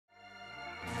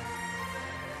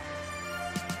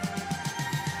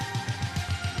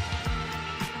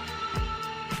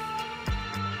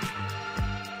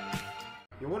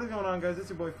Yo, what is going on, guys? It's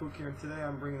your boy Fook here, and today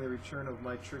I'm bringing the return of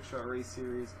my Trickshot race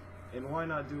series. And why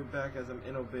not do it back as I'm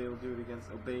in Obey? We'll do it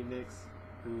against Obey Nix,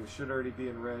 who should already be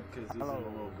in red because he's in the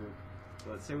low group.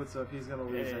 But say what's up, he's gonna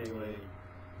lose anyway.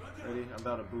 Ready? I'm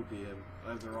about to boopy him. I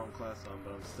have the wrong class on,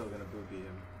 but I'm still gonna boopy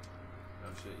him.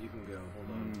 Oh shit, you can go. Hold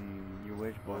on. You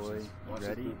wish, boy. Watch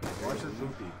Ready? Watch this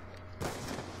boopy.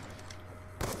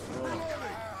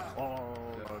 Oh,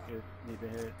 okay. Need to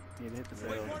hit the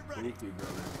barrel. Boopy,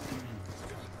 brother.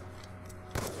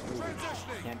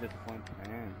 Can't disappoint the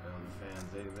fans. Oh, the fans,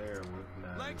 they're working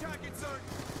at it.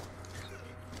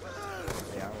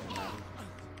 Yeah, I was mad.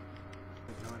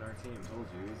 Join our team. Told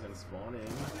you, he's gonna spawn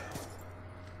in.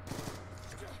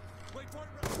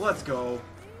 Let's go.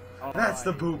 Oh, That's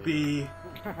the boopy.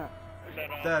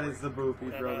 That is the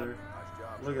boopy, brother.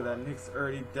 Look at that. Nick's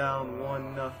already down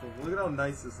 1-0. Look at how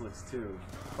nice this looks too.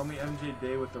 Call me MJ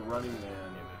Day with the running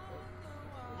man.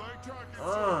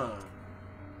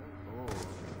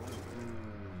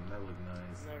 That looked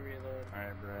nice.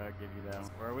 Alright, bro, I'll give you that.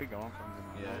 Where are we going from?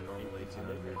 Yeah, normal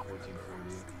 1800,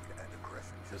 1440.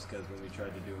 Just because when we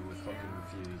tried to do it with fucking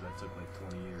Refuse, that took like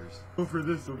 20 years. Go for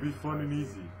this, it'll be fun and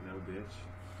easy. No, bitch.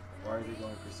 Why are they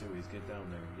going for Sui's? Get down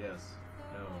there. Yes.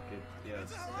 No.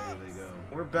 Yes. There they go.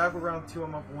 We're back with round 2.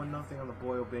 I'm up 1-0 on the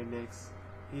boy Obey Nix.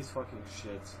 He's fucking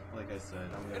shit. Like I said,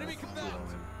 I'm gonna kill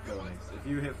him. Go Nix. If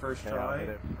you hit first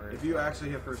try, if you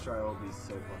actually hit first try, I'll be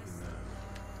so fucking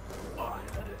mad.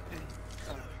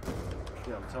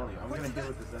 Yeah, I'm telling you, I'm gonna hit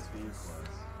with this SVU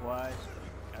class. What?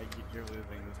 You're losing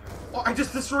this round. Oh, I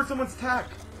just destroyed someone's tack!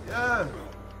 Yeah!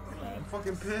 I'm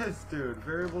fucking pissed, dude.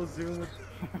 Variable zoom with...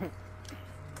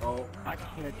 Oh. I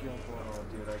can't jump on. Oh,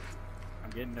 dude,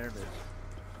 I'm getting nervous.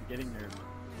 I'm getting nervous.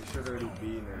 You should already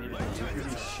be nervous. You should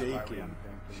be shaking.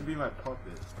 You should be my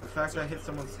puppet. The fact that I hit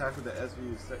someone's tack with the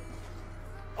SVU is sick.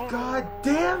 God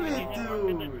damn it,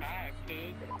 dude!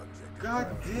 God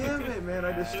damn it, man.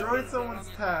 I destroyed someone's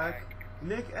tack.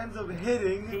 Nick ends up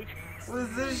hitting. What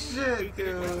is this shit,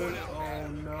 dude? Oh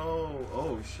no.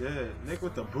 Oh shit. Nick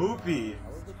with the boopy.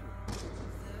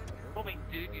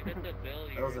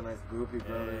 That was a nice boopy,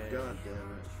 brother. God damn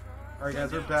it. Alright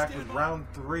guys, we're back with round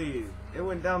 3. It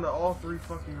went down to all 3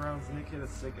 fucking rounds. Nick hit a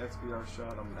sick XBR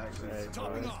shot. I'm actually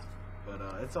surprised. But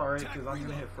it's alright because I'm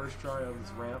gonna hit first try on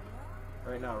this ramp.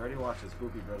 Right now, ready? Watch this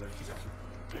boopy, brother.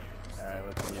 Alright,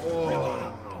 let's see.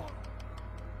 Oh.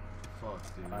 Fuck,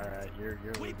 dude. Alright, you're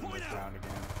losing this round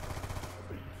again.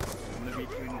 I'm gonna be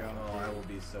between you. Oh, I will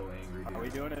be so angry, dude. Are we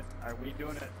doing it? Are we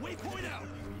doing it?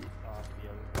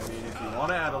 I mean, if you want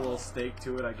to add a little stake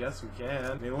to it, I guess we can.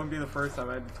 I mean, it wouldn't be the first time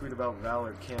I had to tweet about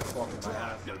Valor can't fuck with my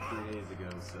ass like 3 days ago,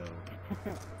 so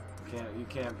you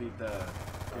can't beat that.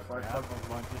 If I fuck a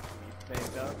bunch of tweets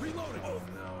saved up. Oh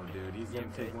no, dude, he's gonna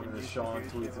take one of the Sean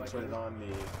tweets and put it on me.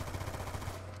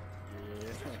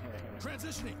 Yeah.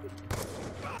 Transitioning.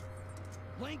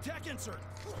 Laying tech insert.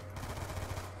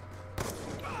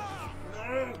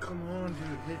 Oh, come on,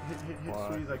 dude. Hit,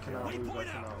 squeeze. I cannot lose.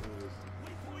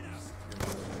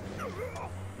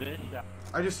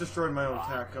 I just destroyed my own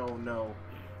tack. Oh no.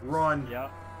 Run.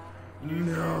 Yep.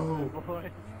 No.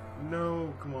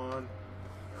 No, come on.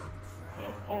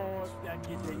 Oh, that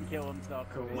kid didn't kill himself.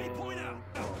 Come on.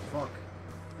 Oh, fuck.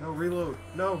 No, reload.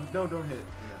 No, don't hit.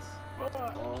 Yes.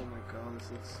 Oh my god, this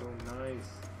looks so nice.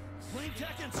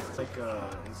 It's like,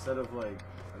 instead of like,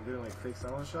 I'm doing like fake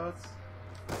silent shots,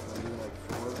 I'm doing like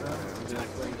 4 of them, I'm doing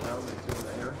playing down and 2 in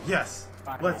the air. Yes!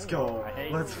 Let's go!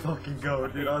 Let's fucking go,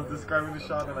 dude. I was describing the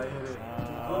shot and I hit it.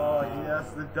 Oh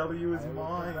yes, the W is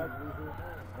mine.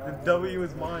 The W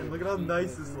is mine. Look at how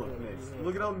nice this looks, Nick.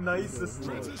 Look at how nice this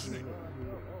looks.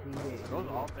 Those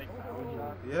all fake silent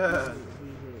shots? Yeah.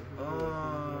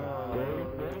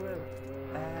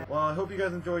 Well, I hope you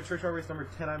guys enjoyed Trickshot race number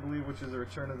 10, I believe, which is the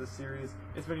return of the series.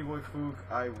 It's been your boy Fook.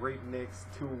 I rate Nix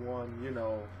 2-1, you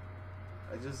know.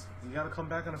 You gotta come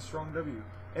back on a strong W.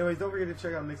 Anyways, don't forget to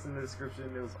check out Nix in the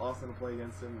description. It was awesome to play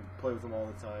against him, play with him all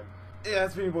the time. Yeah,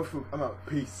 it's been your boy Fook. I'm out.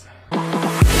 Peace.